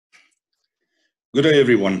Good day,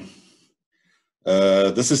 everyone.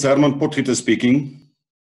 This is Herman Potgieter speaking.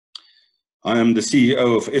 I am the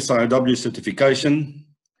CEO of SIW Certification,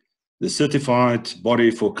 the certified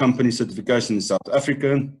body for company certification in South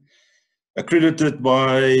Africa, accredited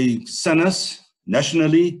by SANAS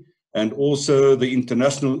nationally, and also the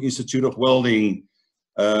International Institute of Welding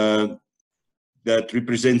that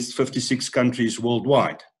represents 56 countries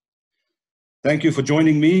worldwide. Thank you for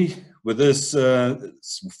joining me with this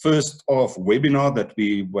first of webinar that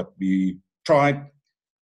we tried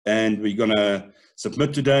and we're gonna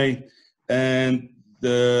submit today. And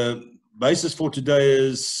the basis for today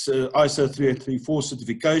is ISO 3834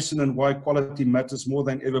 certification and why quality matters more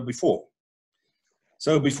than ever before.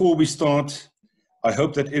 So before we start, I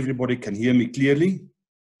hope that everybody can hear me clearly.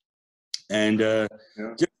 And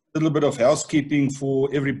just a little bit of housekeeping for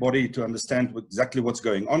everybody to understand exactly what's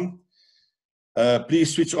going on.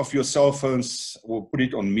 Please switch off your cell phones or put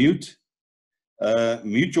it on mute.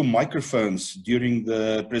 Mute your microphones during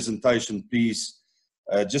the presentation, please,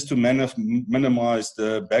 just to minimize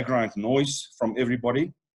the background noise from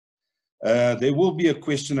everybody. There will be a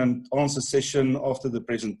question and answer session after the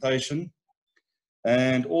presentation.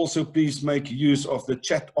 And also please make use of the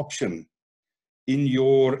chat option in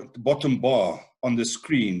your bottom bar on the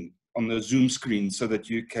screen, on the Zoom screen, so that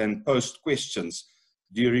you can post questions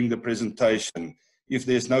during the presentation. If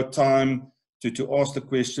there's no time to ask the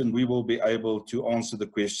question, we will be able to answer the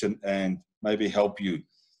question and maybe help you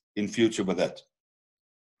in future with that.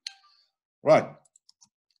 Right.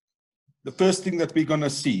 The first thing that we're going to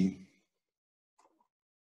see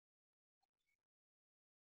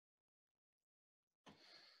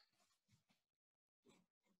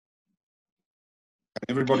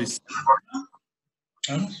everybody's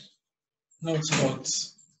no, it's about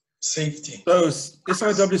safety. So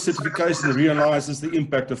SIW certification realizes the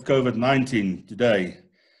impact of COVID-19 today,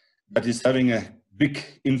 that is having a big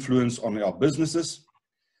influence on our businesses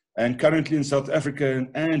and currently in South Africa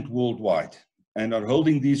and worldwide, and are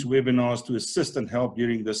holding these webinars to assist and help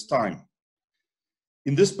during this time.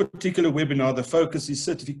 In this particular webinar, the focus is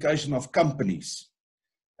certification of companies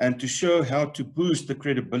and to show how to boost the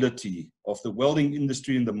credibility of the welding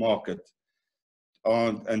industry in the market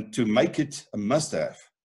and to make it a must-have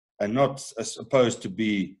and not as opposed to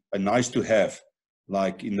be a nice-to-have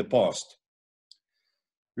like in the past.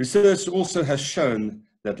 Research also has shown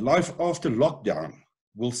that life after lockdown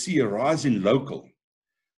will see a rise in local,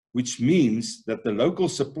 which means that the local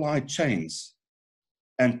supply chains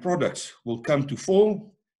and products will come to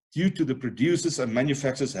fall due to the producers and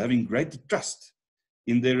manufacturers having greater trust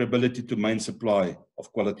in their ability to maintain supply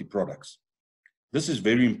of quality products. This is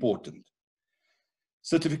very important.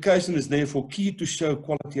 Certification is therefore key to show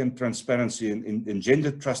quality and transparency and engender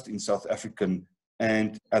trust in South African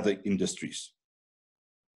and other industries.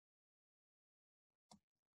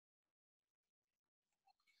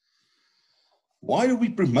 Why do we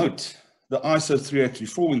promote the ISO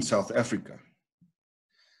 3834 in South Africa?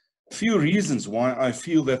 A few reasons why I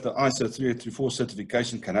feel that the ISO 3834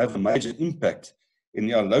 certification can have a major impact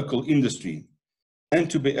in our local industry and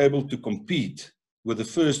to be able to compete with the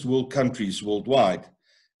first world countries worldwide,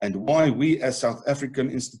 and why we as South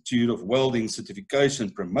African Institute of Welding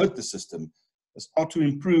Certification promote the system is to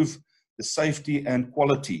improve the safety and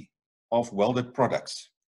quality of welded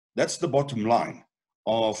products. That's the bottom line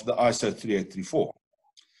of the ISO 3834.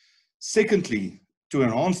 Secondly, to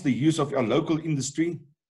enhance the use of our local industry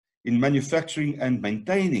in manufacturing and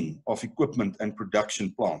maintaining of equipment and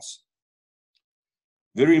production plants.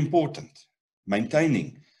 Very important,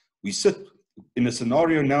 maintaining. We sit in a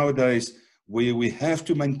scenario nowadays where we have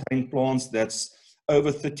to maintain plants that's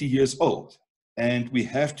over 30 years old, and we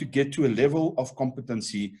have to get to a level of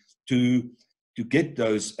competency to get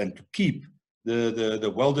those and to keep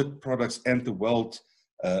the welded products and the weld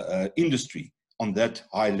industry on that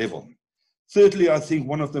high level. Thirdly, I think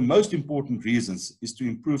one of the most important reasons is to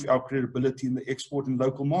improve our credibility in the export and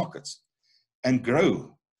local markets and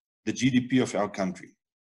grow the GDP of our country.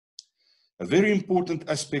 A very important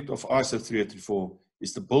aspect of ISO 3834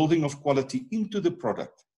 is the building of quality into the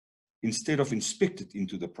product instead of inspected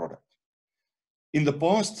into the product. In the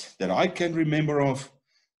past that I can remember of,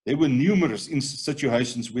 there were numerous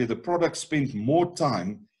situations where the product spent more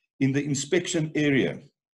time in the inspection area,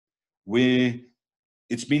 where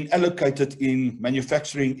it's been allocated in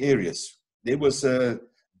manufacturing areas. There was a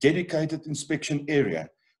dedicated inspection area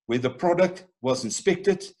where the product was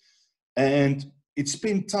inspected, and it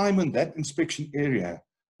spent time in that inspection area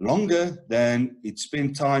longer than it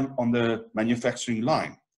spent time on the manufacturing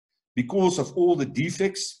line because of all the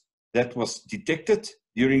defects that was detected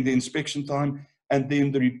during the inspection time, and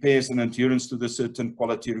then the repairs and adherence to the certain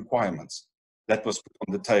quality requirements that was put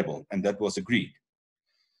on the table and that was agreed.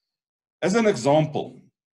 As an example,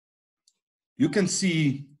 you can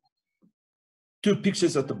see two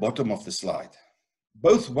pictures at the bottom of the slide.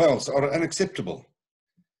 Both welds are unacceptable.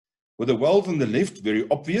 With the weld on the left, very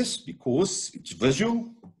obvious because it's visual.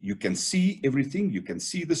 You can see everything. You can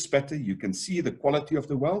see the spatter. You can see the quality of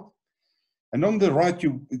the weld. And on the right,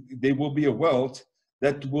 there will be a weld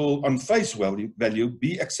that will, on face value,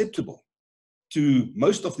 be acceptable to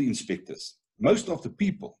most of the inspectors, most of the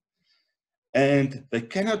people. And they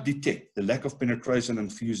cannot detect the lack of penetration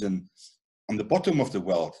and fusion on the bottom of the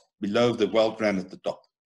weld, below the weld rand at the top.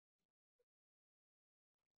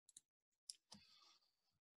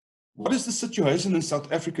 What is the situation in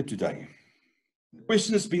South Africa today? The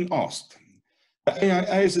question has been asked. The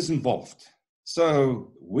AIS is involved.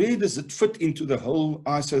 So where does it fit into the whole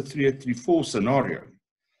ISO 3834 scenario?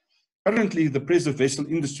 Currently, the pressure vessel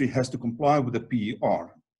industry has to comply with the PER,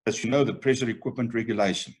 as you know, the pressure equipment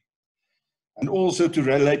regulation, and also to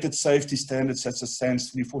related safety standards such as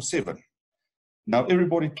SANS 347. Now,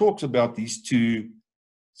 everybody talks about these two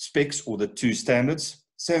specs or the two standards.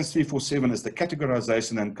 SANS 347 is the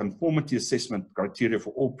categorization and conformity assessment criteria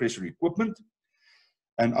for all pressure equipment.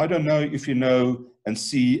 And I don't know if you know and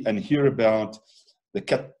see and hear about the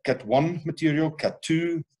Cat 1 material, Cat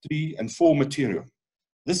 2, 3, and 4 material.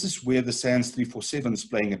 This is where the SANS 347 is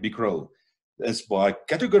playing a big role. It's by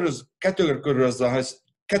categorizing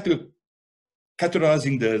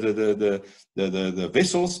the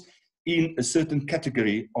vessels in a certain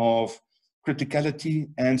category of criticality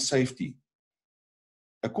and safety.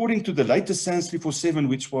 According to the latest SANS 347,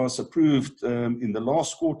 which was approved in the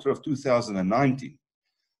last quarter of 2019,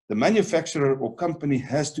 the manufacturer or company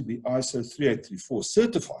has to be ISO 3834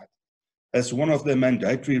 certified as one of their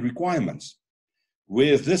mandatory requirements,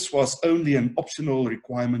 where this was only an optional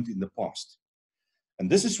requirement in the past. And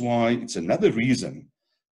this is why it's another reason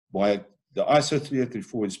why the ISO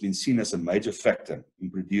 3834 has been seen as a major factor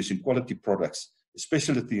in producing quality products,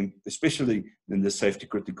 especially in the safety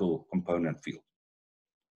critical component field.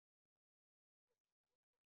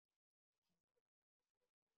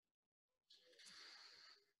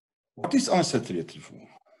 What is ISO 3834?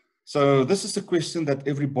 So this is a question that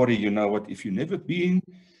everybody, you know what, if you've never been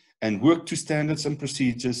and worked to standards and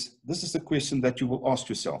procedures, this is the question that you will ask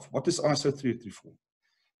yourself. What is ISO 3834?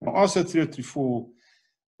 Now, ISO 3834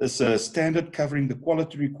 is a standard covering the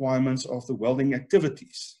quality requirements of the welding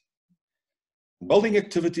activities. Welding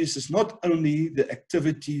activities is not only the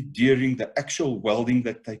activity during the actual welding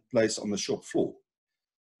that takes place on the shop floor.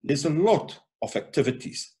 There's a lot of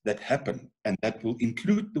activities that happen, and that will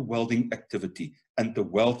include the welding activity and the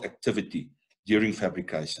weld activity during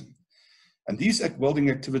fabrication. And these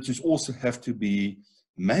welding activities also have to be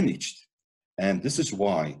managed. And this is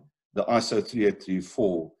why the ISO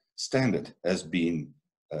 3834 standard has been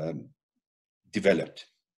developed.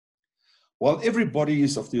 While everybody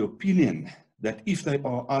is of the opinion that if they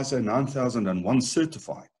are ISO 9001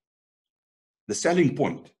 certified, the selling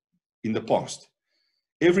point in the past,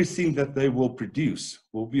 everything that they will produce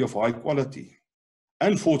will be of high quality.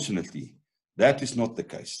 Unfortunately, that is not the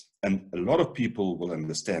case. And a lot of people will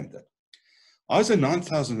understand that. ISO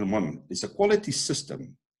 9001 is a quality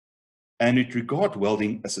system, and it regards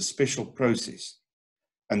welding as a special process.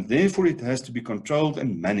 And therefore, it has to be controlled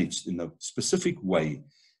and managed in a specific way.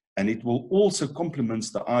 And it will also complement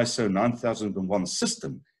the ISO 9001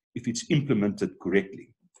 system if it's implemented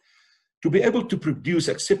correctly. To be able to produce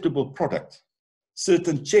acceptable product,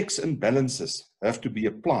 certain checks and balances have to be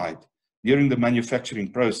applied during the manufacturing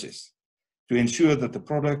process to ensure that the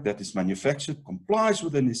product that is manufactured complies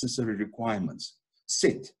with the necessary requirements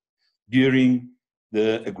set during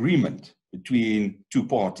the agreement between two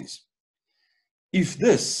parties. If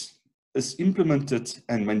this is implemented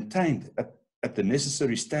and maintained at the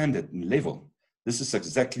necessary standard and level, this is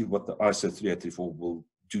exactly what the ISO 3834 will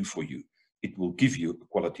do for you. It will give you a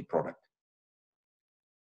quality product.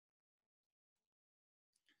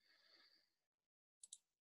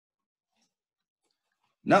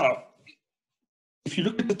 Now, if you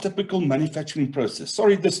look at the typical manufacturing process,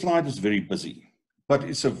 sorry, this slide is very busy, but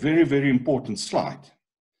it's a very, very important slide.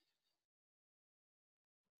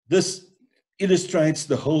 This illustrates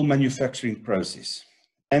the whole manufacturing process.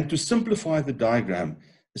 And to simplify the diagram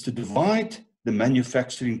is to divide the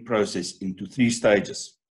manufacturing process into 3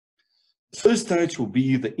 stages. The first stage will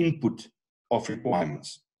be the input of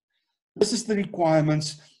requirements. This is the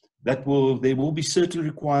requirements that there will be certain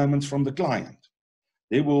requirements from the client.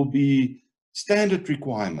 There will be standard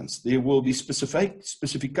requirements. There will be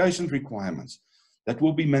specification requirements that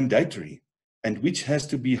will be mandatory. and which has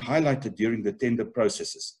to be highlighted during the tender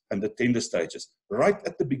processes and the tender stages, right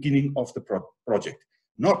at the beginning of the project,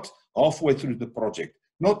 not halfway through the project,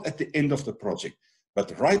 not at the end of the project,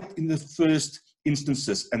 but right in the first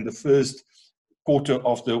instances and the first quarter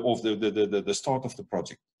of the start of the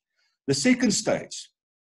project. The second stage,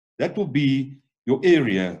 that will be your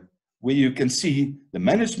area where you can see the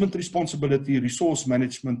management responsibility, resource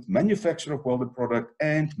management, manufacture of welded product,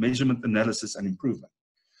 and measurement analysis and improvement.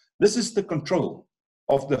 This is the control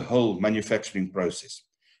of the whole manufacturing process.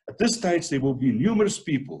 At this stage, there will be numerous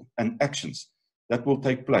people and actions that will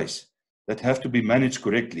take place that have to be managed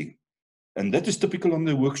correctly. And that is typical on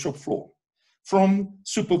the workshop floor. From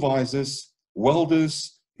supervisors,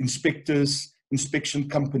 welders, inspectors, inspection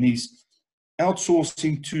companies,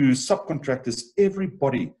 outsourcing to subcontractors,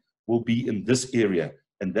 everybody will be in this area,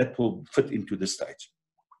 and that will fit into the stage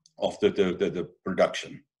of the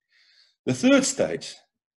production. The third stage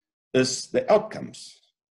is the outcomes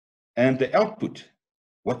and the output,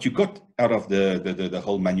 what you got out of the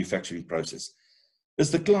whole manufacturing process.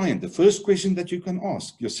 Is the client, the first question that you can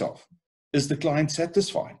ask yourself, is the client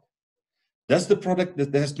satisfied? Does the product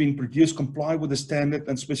that has been produced comply with the standard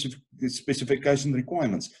and specification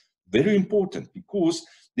requirements? Very important, because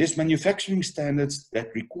there's manufacturing standards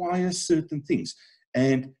that require certain things,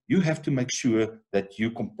 and you have to make sure that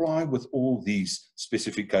you comply with all these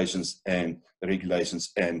specifications and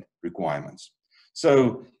regulations and requirements.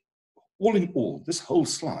 So all in all, this whole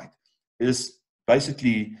slide is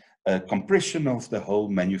basically a compression of the whole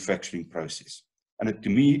manufacturing process. And to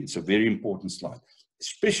me, it's a very important slide,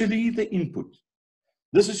 especially the input.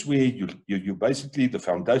 This is where you basically the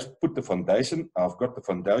foundation, put the foundation. I've got the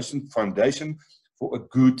foundation for a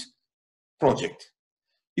good project.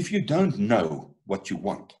 If you don't know what you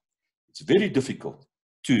want, it's very difficult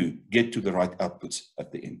to get to the right outputs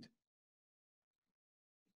at the end.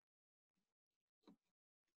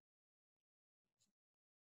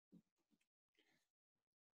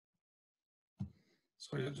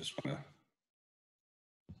 Sorry, I just want to...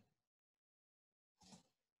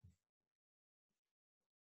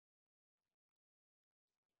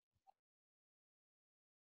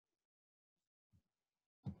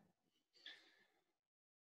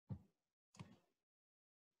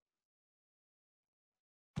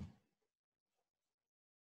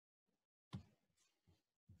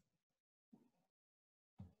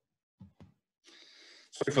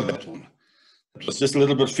 Sorry for that one. It was just a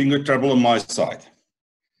little bit of finger trouble on my side.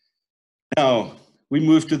 Now, we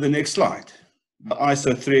move to the next slide, the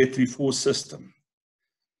ISO 3834 system.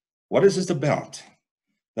 What is this about?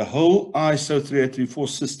 The whole ISO 3834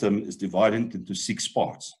 system is divided into 6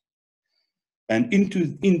 parts. And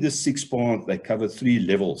in this 6 parts, they cover 3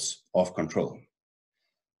 levels of control.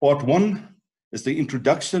 Part 1 is the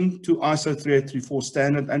introduction to ISO 3834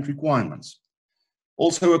 standard and requirements.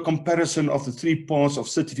 Also a comparison of the 3 parts of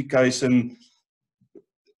certification,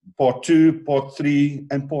 part 2, part 3,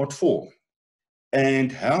 and part 4.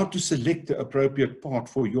 And how to select the appropriate part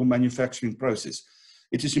for your manufacturing process.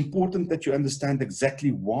 It is important that you understand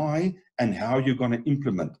exactly why and how you're going to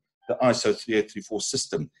implement the ISO 3834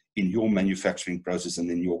 system in your manufacturing process and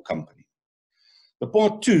in your company. The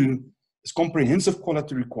part 2 is comprehensive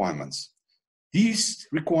quality requirements. These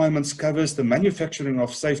requirements covers the manufacturing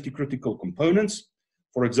of safety critical components,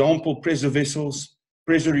 for example, pressure vessels,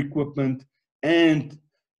 pressure equipment, and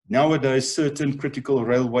nowadays certain critical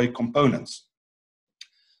railway components.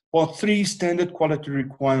 Part 3, standard quality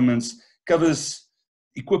requirements, covers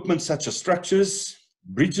equipment such as structures,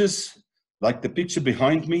 bridges, like the picture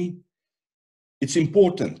behind me. It's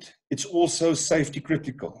important. It's also safety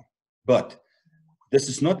critical, but this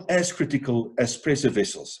is not as critical as pressure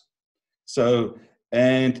vessels. So,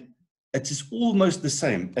 and it is almost the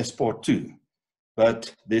same as part 2,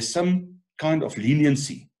 but there's some kind of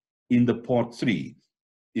leniency in the part 3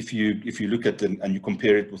 if you look at it and you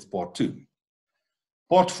compare it with part 2.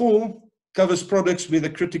 Part 4 covers products where the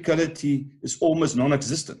criticality is almost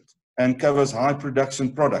non-existent and covers high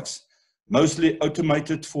production products, mostly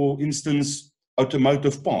automated, for instance,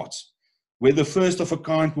 automotive parts, where the first of a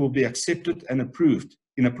kind will be accepted and approved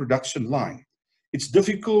in a production line. It's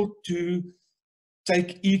difficult to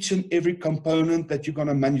take each and every component that you're going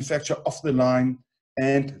to manufacture off the line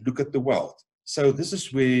and look at the weld. So this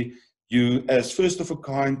is where you, as first of a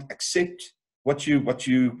kind, accept what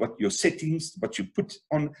your settings, what you put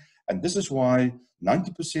on, and this is why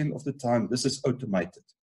 90% of the time this is automated.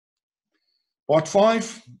 Part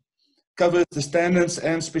 5 covers the standards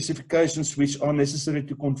and specifications which are necessary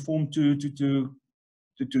to conform to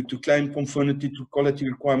claim conformity to quality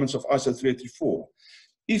requirements of ISO 3834.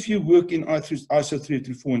 if you work in ISO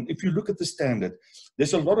 334, and if you look at the standard,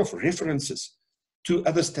 there's a lot of references to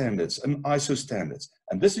other standards and ISO standards.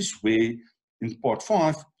 And this is where, in part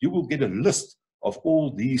 5, you will get a list of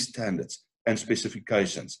all these standards and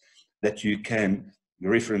specifications that you can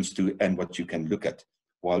reference to and what you can look at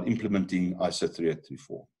while implementing ISO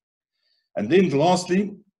 3834. And then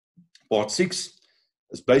lastly, part 6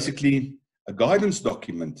 is basically a guidance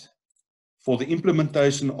document for the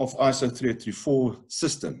implementation of ISO 3834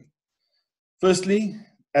 system. Firstly,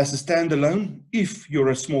 as a standalone, if you're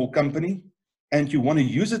a small company and you want to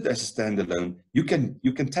use it as a standalone, you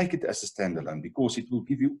can take it as a standalone because it will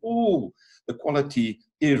give you all the quality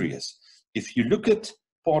areas. If you look at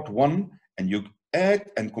part 1 and you add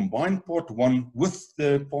and combine part 1 with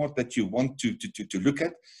the part that you want to look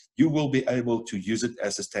at, you will be able to use it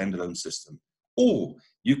as a standalone system. Or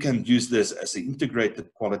you can use this as an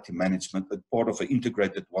integrated quality management, a part of an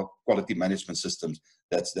integrated quality management system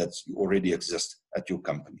that's already exists at your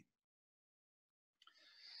company.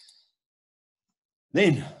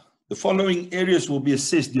 Then the following areas will be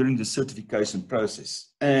assessed during the certification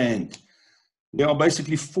process. And there are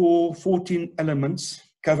basically 14 elements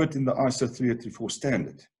covered in the ISO 3834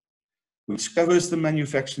 standard, which covers the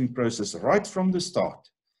manufacturing process right from the start,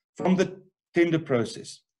 from the tender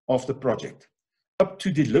process of the project, up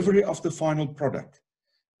to delivery of the final product,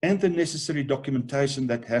 and the necessary documentation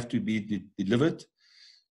that have to be delivered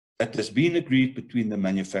that has been agreed between the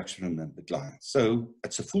manufacturer and the client. So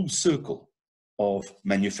it's a full circle of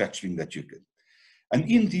manufacturing that you get. And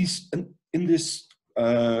in these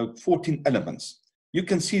 14 elements, you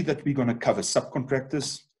can see that we're going to cover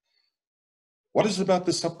subcontractors. What is about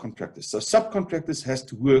the subcontractors? So subcontractors has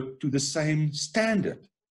to work to the same standard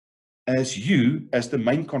as you as the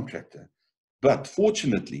main contractor. But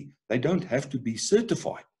fortunately, they don't have to be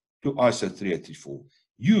certified to ISO 3834.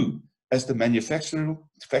 You, as the manufacturer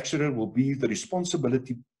will be the responsible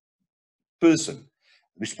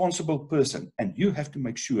person, and you have to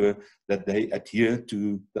make sure that they adhere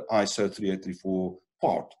to the ISO 3834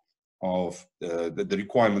 part of the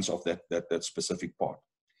requirements of that specific part.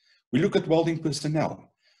 We look at welding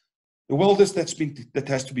personnel, the welders that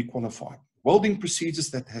has to be qualified, welding procedures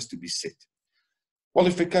that has to be set.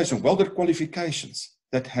 Welder qualifications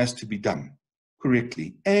that has to be done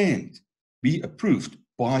correctly and be approved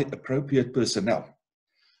by appropriate personnel.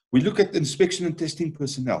 We look at inspection and testing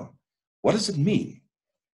personnel. What does it mean?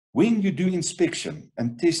 When you do inspection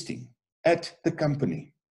and testing at the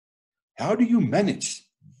company, how do you manage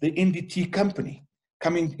the NDT company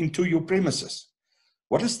coming into your premises?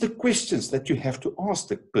 What is the questions that you have to ask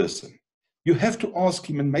the person? You have to ask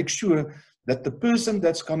him and make sure that the person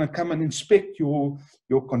that's going to come and inspect your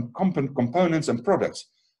components and products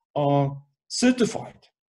are certified,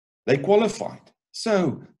 they're qualified.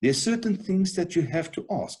 So there's certain things that you have to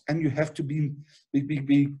ask, and you have to you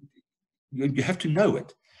have to know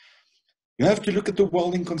it. You have to look at the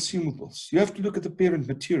welding consumables. You have to look at the parent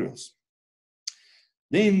materials.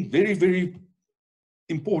 Then, very, very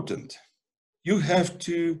important, you have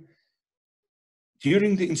to,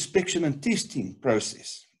 during the inspection and testing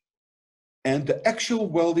process, and the actual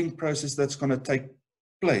welding process that's going to take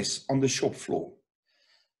place on the shop floor.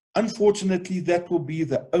 Unfortunately, that will be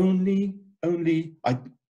the only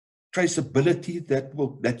traceability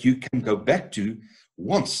that you can go back to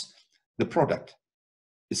once the product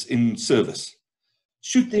is in service.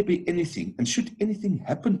 Should there be anything, and should anything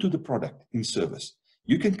happen to the product in service,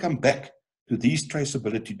 you can come back to these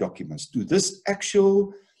traceability documents, to this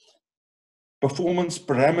actual performance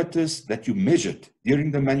parameters that you measured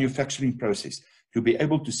during the manufacturing process, to be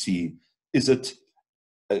able to see, is it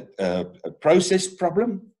a process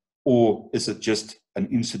problem, or is it just an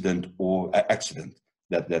incident or an accident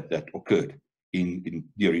that occurred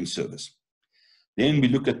during service. Then we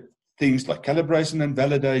look at things like calibration and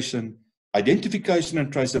validation, identification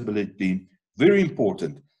and traceability, very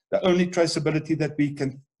important. The only traceability that we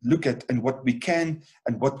can look at, and what we can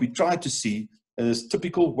and what we try to see, is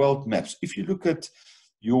typical weld maps. If you look at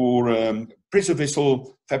your pressure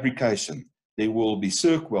vessel fabrication, there will be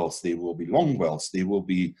circ welds, there will be long welds, there will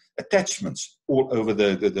be attachments all over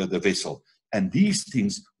the vessel. And these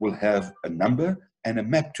things will have a number and a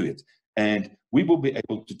map to it. And we will be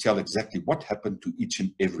able to tell exactly what happened to each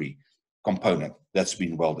and every component that's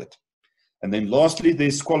been welded. And then lastly,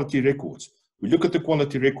 there's quality records. We look at the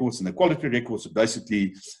quality records, and the quality records are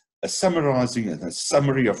basically a summarizing and a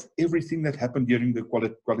summary of everything that happened during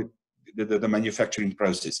the manufacturing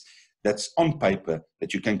process. That's on paper,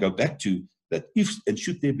 that you can go back to, that if and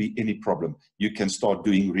should there be any problem, you can start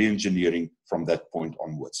doing re-engineering from that point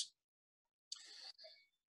onwards.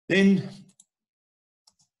 Then,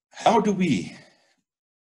 how do we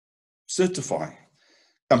certify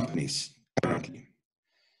companies currently.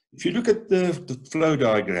 If you look at the flow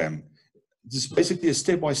diagram, this is basically a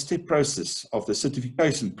step-by-step process of the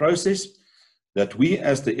certification process that we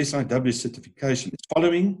as the SIW certification is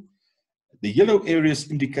following. The yellow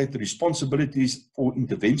areas indicate the responsibilities for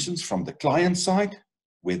interventions from the client side,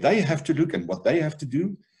 where they have to look and what they have to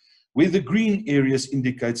do, where the green areas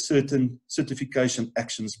indicate certain certification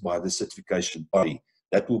actions by the certification body.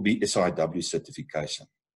 That will be SIW certification.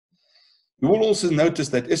 You will also notice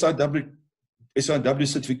that SIW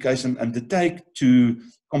certification undertake to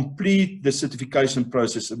complete the certification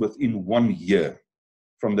process within 1 year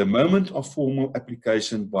from the moment of formal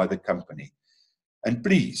application by the company. And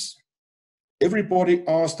please, everybody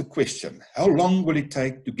asks the question, how long will it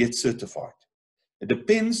take to get certified? It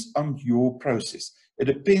depends on your process. It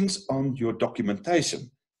depends on your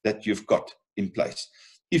documentation that you've got in place.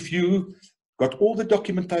 If you got all the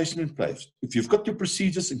documentation in place, if you've got your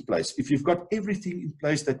procedures in place, if you've got everything in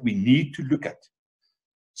place that we need to look at,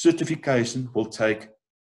 certification will take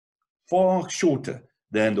far shorter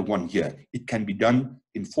than the 1 year. It can be done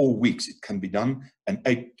in 4 weeks. It can be done in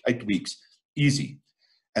eight weeks. Easy.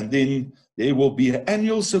 And then there will be an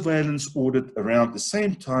annual surveillance audit around the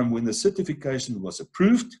same time when the certification was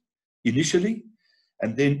approved initially,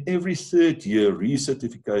 and then every 3rd year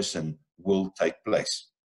recertification will take place.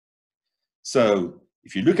 So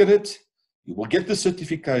if you look at it, you will get the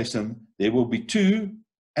certification, there will be 2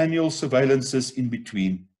 annual surveillances in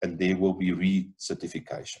between, and there will be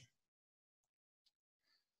recertification.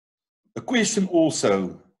 A question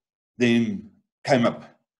also then came up.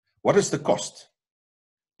 What is the cost?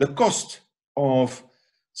 The cost of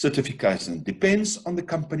certification depends on the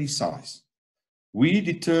company size. We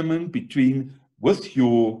determine with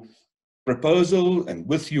your proposal and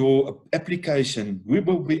with your application, we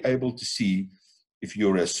will be able to see if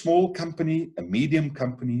you're a small company, a medium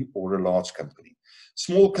company, or a large company.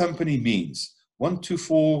 Small company means 1 to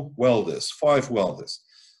 4 welders, 5 welders.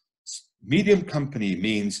 Medium company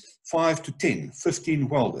means 5 to 10, 15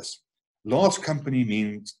 welders. Large company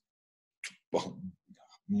means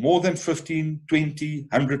more than 15, 20,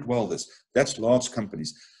 100 welders. That's large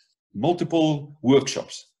companies. Multiple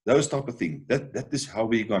workshops, those type of things. That is how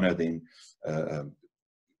we're going to then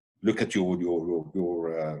look at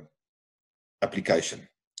your application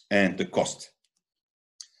and the cost.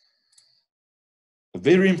 A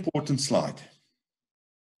very important slide.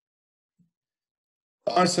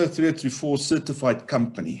 The ISO 3834 certified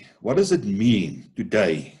company. What does it mean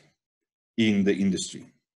today in the industry?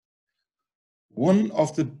 One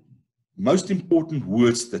of the most important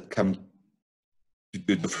words that come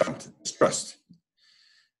to the front is trust.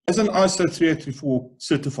 As an ISO 3834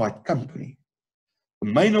 certified company, the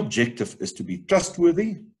main objective is to be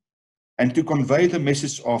trustworthy and to convey the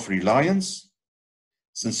message of reliance,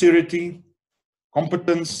 sincerity,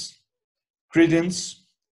 competence, credence,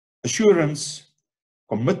 assurance,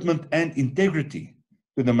 commitment, and integrity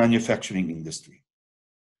to the manufacturing industry.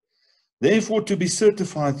 Therefore, to be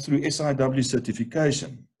certified through SIW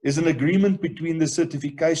certification is an agreement between the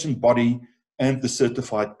certification body and the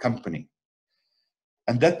certified company,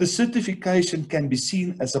 and that the certification can be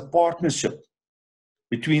seen as a partnership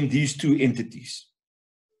between these 2 entities,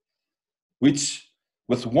 which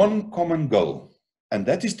with one common goal, and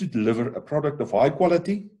that is to deliver a product of high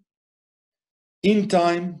quality, in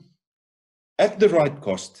time, at the right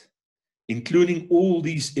cost, including all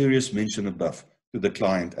these areas mentioned above, to the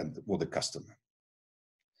client or the customer.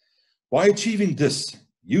 By achieving this,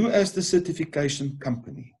 you as the certification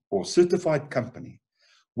company or certified company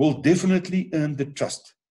will definitely earn the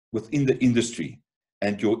trust within the industry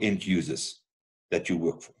and your end users that you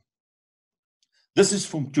work for. This is,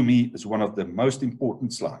 to me, is one of the most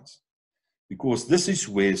important slides, because this is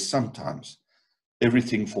where sometimes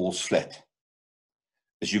everything falls flat.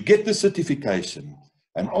 As you get the certification,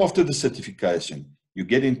 and after the certification, you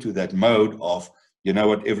get into that mode of, you know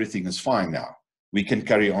what, everything is fine now. We can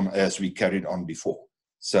carry on as we carried on before.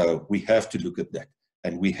 So we have to look at that,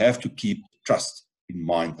 and we have to keep trust in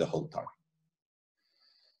mind the whole time.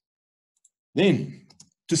 Then,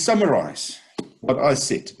 to summarize what I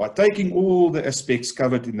said, by taking all the aspects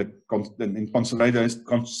covered in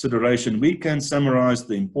consideration, we can summarize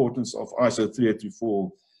the importance of ISO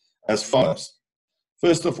 3834 as follows.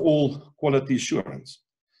 First of all, quality assurance.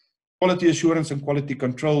 Quality assurance and quality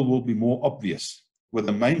control will be more obvious, with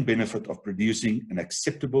the main benefit of producing an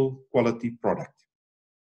acceptable quality product.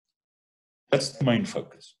 That's the main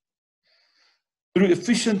focus. Through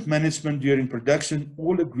efficient management during production,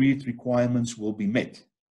 all agreed requirements will be met.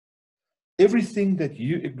 Everything that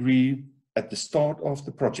you agree at the start of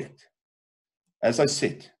the project, as I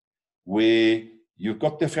said, where you've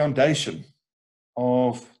got the foundation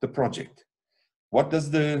of the project. What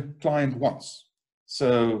does the client want?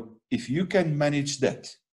 So if you can manage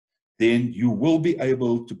that, then you will be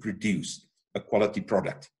able to produce a quality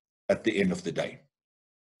product at the end of the day.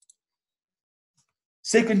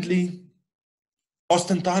 Secondly,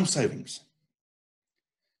 cost and time savings.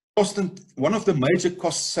 One of the major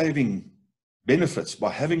cost-saving benefits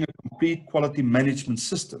by having a complete quality management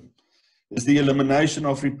system is the elimination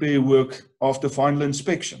of repair work after final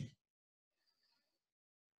inspection.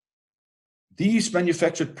 These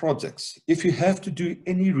manufactured products, if you have to do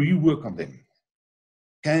any rework on them,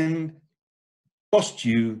 can cost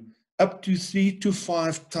you up to 3 to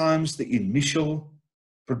 5 times the initial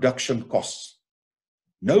production costs.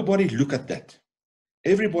 Nobody look at that.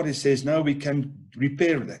 Everybody says, no, we can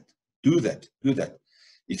repair that, do that, do that.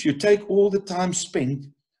 If you take all the time spent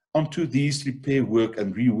onto these repair work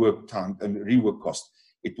and rework time and rework cost,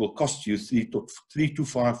 it will cost you 3 to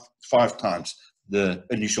 5 times the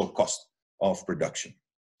initial cost of production.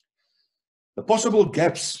 The possible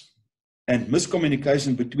gaps and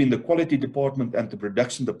miscommunication between the quality department and the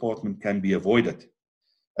production department can be avoided,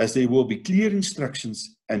 as there will be clear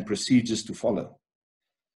instructions and procedures to follow.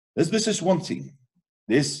 This is one thing.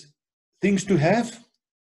 There's things to have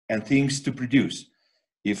and things to produce.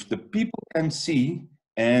 If the people can see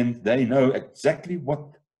and they know exactly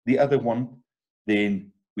what the other want,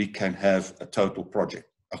 then we can have a total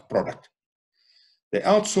product. The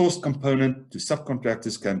outsourced component to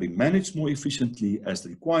subcontractors can be managed more efficiently, as the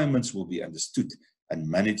requirements will be understood and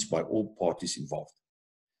managed by all parties involved.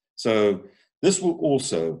 So this will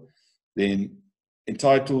also then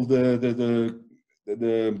entitle the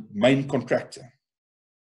main contractor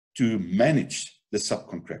to manage the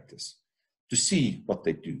subcontractors, to see what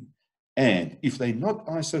they do. And if they're not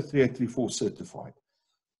ISO 3834 certified,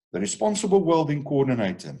 the responsible welding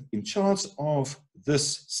coordinator in charge of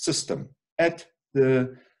this system at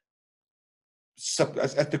the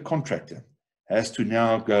contractor has to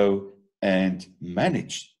now go and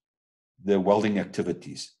manage the welding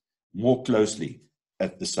activities more closely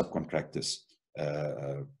at the subcontractors'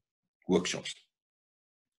 workshops.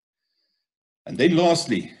 And then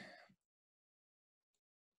lastly,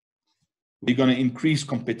 we're going to increase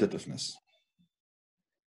competitiveness.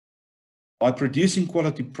 By producing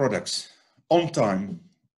quality products on time,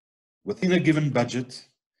 within a given budget,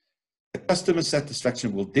 the customer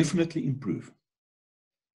satisfaction will definitely improve,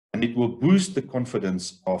 and it will boost the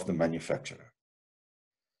confidence of the manufacturer.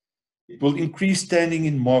 It will increase standing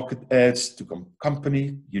in market, adds to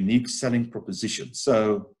company unique selling proposition.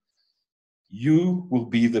 So you will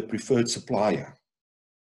be the preferred supplier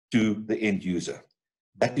to the end user.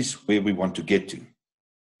 That is where we want to get to.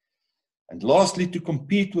 And lastly, to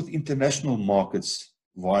compete with international markets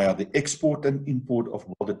via the export and import of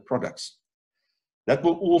welded products. That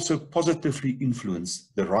will also positively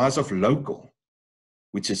influence the rise of local,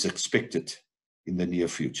 which is expected in the near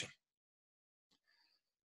future.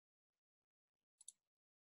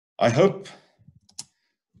 I hope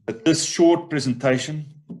that this short presentation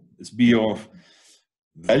is be of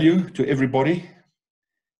value to everybody.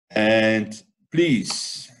 And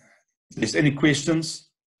please, if there's any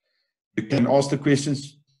questions, you can ask the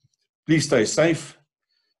questions. Please stay safe.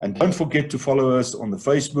 And don't forget to follow us on the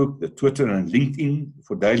Facebook, the Twitter, and LinkedIn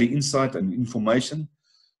for daily insight and information.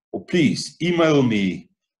 Or please email me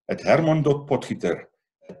at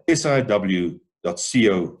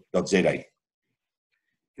herman.potgieter@siw.co.za.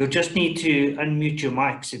 You'll just need to unmute your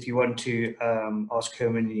mics if you want to ask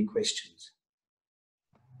Herman any questions.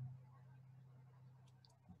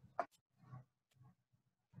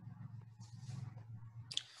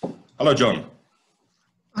 Hello, John.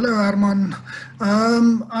 Hello, Herman.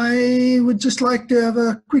 I would just like to have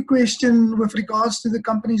a quick question with regards to the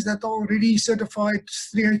companies that are already certified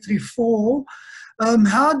 3834.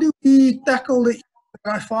 How do we tackle the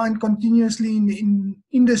I find continuously in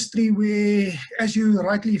industry where, as you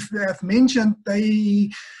rightly have mentioned, they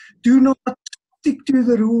do not stick to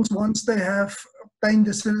the rules once they have obtained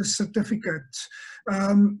the certificate.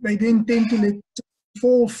 They then tend to let it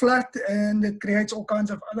fall flat, and it creates all kinds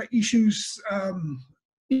of other issues,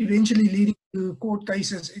 eventually leading to court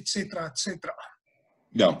cases, etc., etc.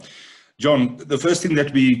 Yeah, John, the first thing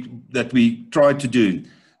that we try to do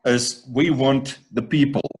is we want the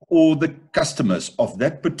people or the customers of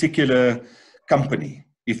that particular company,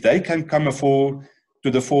 if they can come to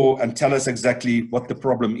the fore and tell us exactly what the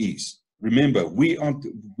problem is. Remember, when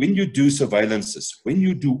you do surveillances, when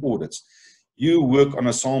you do audits, you work on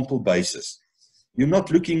a sample basis. You're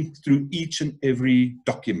not looking through each and every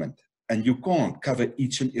document, and you can't cover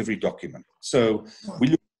each and every document. So we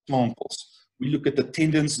look at samples. We look at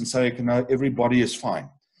attendance and say, okay, no, everybody is fine.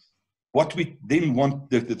 What we then want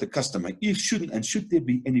the customer, if should there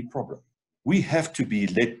be any problem, we have to be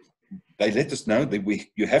they let us know,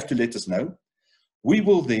 you have to let us know. We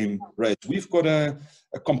will then raise, we've got a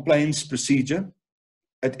complaints procedure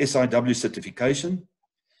at SIW certification.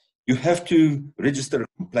 You have to register a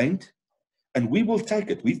complaint and we will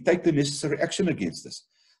take it. We take the necessary action against this.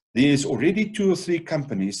 There's already 2 or 3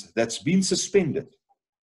 companies that's been suspended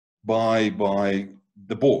by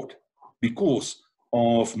the board because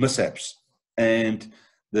of mishaps and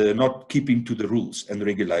the not keeping to the rules and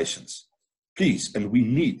regulations. Please, and we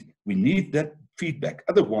need that feedback.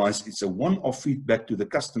 Otherwise, it's a one-off feedback to the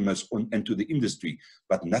customers and to the industry,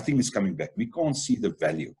 but nothing is coming back. We can't see the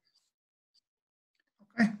value.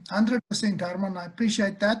 Okay, 100%, Herman. I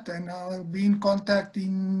appreciate that, and I'll be in contact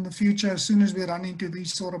in the future as soon as we run into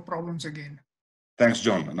these sort of problems again. Thanks,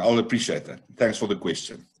 John, and I'll appreciate that. Thanks for the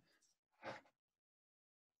question.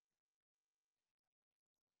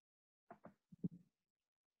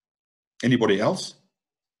 Anybody else?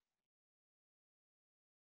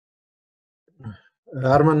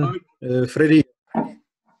 Herman, Freddie.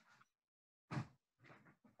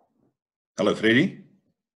 Hello, Freddie.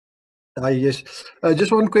 Hi, yes.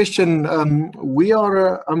 Just one question. I'm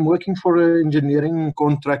working for an engineering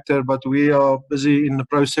contractor, but we are busy in the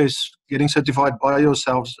process getting certified by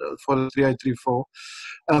yourselves for the 3834.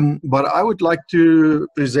 But I would like to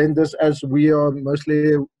present this as we are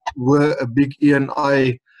we're a big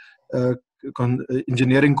E&I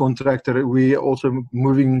engineering contractor. We are also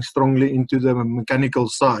moving strongly into the mechanical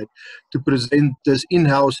side to present this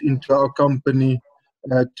in-house into our company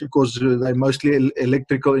because they're mostly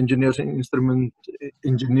electrical engineers and instrument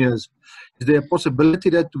engineers. Is there a possibility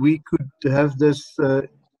that we could have this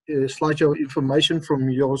slideshow information from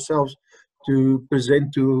yourselves to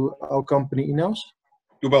present to our company in-house?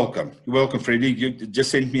 You're welcome. You're welcome, Freddie. You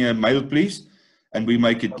just send me a mail, please, and we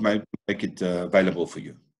make it available for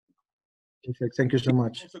you. Perfect. Thank you so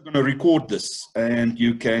much. I'm also going to record this, and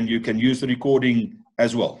you can use the recording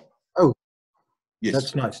as well. Oh, yes,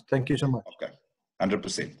 that's nice. Thank you so much. Okay,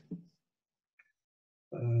 100%.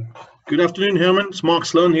 Good afternoon, Herman. It's Mark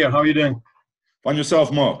Sloan here. How are you doing? Find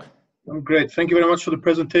yourself, Mark. I'm great. Thank you very much for the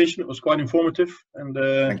presentation. It was quite informative. And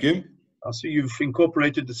thank you. I see you've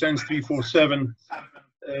incorporated the SANS 347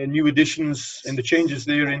 new additions and the changes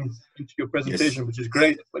there into your presentation, yes, which is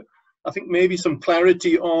great. But I think maybe some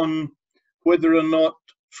clarity on whether or not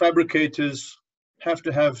fabricators have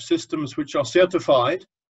to have systems which are certified,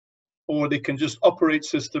 or they can just operate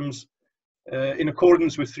systems in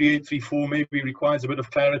accordance with 3834 maybe requires a bit of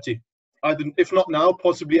clarity. Either, if not now,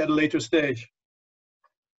 possibly at a later stage.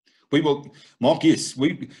 We will, Mark, yes.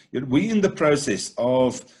 We're in the process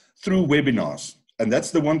of, through webinars, and that's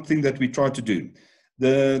the one thing that we try to do,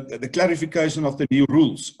 the clarification of the new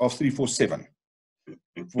rules of 347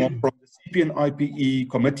 from the CP and IPE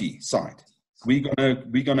committee side.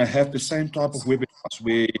 We're gonna have the same type of webinars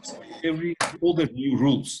where all the new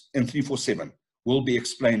rules in 347 will be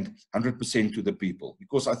explained 100% to the people,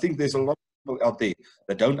 because I think there's a lot of people out there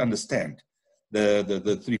that don't understand the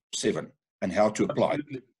 347 and how to apply.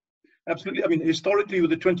 Absolutely. Absolutely. I mean, historically with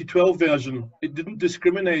the 2012 version, it didn't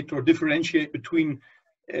discriminate or differentiate between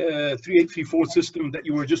 3834 system that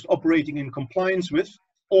you were just operating in compliance with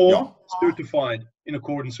or certified in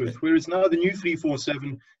accordance with. Whereas now the new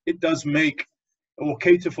 347, it does make or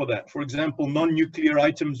cater for that. For example, non-nuclear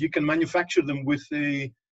items, you can manufacture them with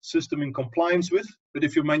a system in compliance with, but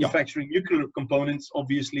if you're manufacturing nuclear components,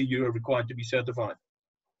 obviously you're required to be certified.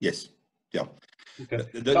 Yes. Yeah. Okay.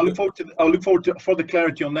 I'll look forward to further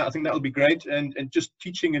clarity on that. I think that'll be great, and just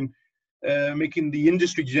teaching and making the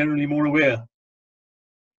industry generally more aware.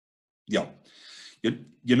 Yeah.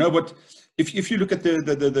 You know what? If you look at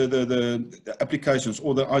the applications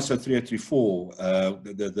or the ISO 3834,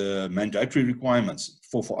 the mandatory requirements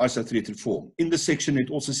for ISO 3834, in the section it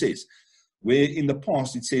also says, where in the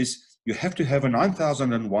past it says you have to have a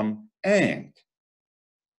 9001 and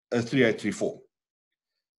a 3834.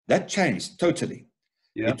 That changed totally.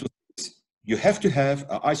 Yeah. You have to have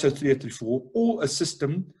an ISO 3834 or a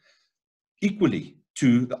system equally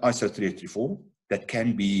to the ISO 3834 that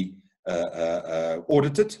can be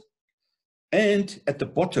audited. And at the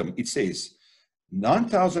bottom it says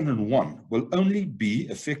 9001 will only be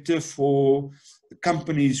effective for the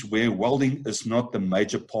companies where welding is not the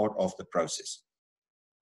major part of the process.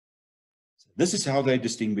 This is how they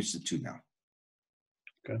distinguish the two now.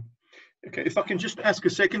 Okay. Okay. If I can just ask a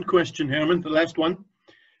second question, Herman, the last one.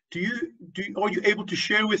 Are you able to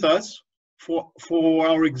share with us for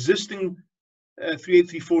our existing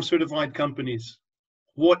 3834 certified companies,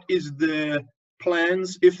 what is the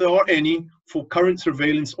plans, if there are any, for current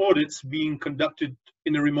surveillance audits being conducted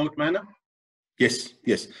in a remote manner? Yes,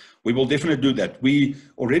 yes, we will definitely do that. We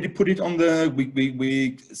already put it on the,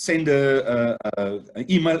 we send an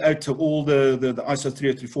email out to all the ISO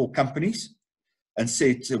 3834 companies and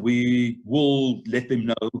said we will let them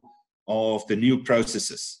know of the new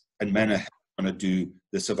processes and manner how we're going to do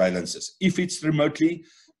the surveillances. If it's remotely,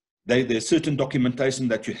 there's certain documentation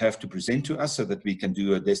that you have to present to us so that we can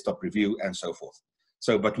do a desktop review and so forth.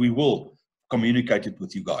 So, but we will communicate it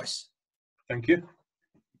with you guys. Thank you.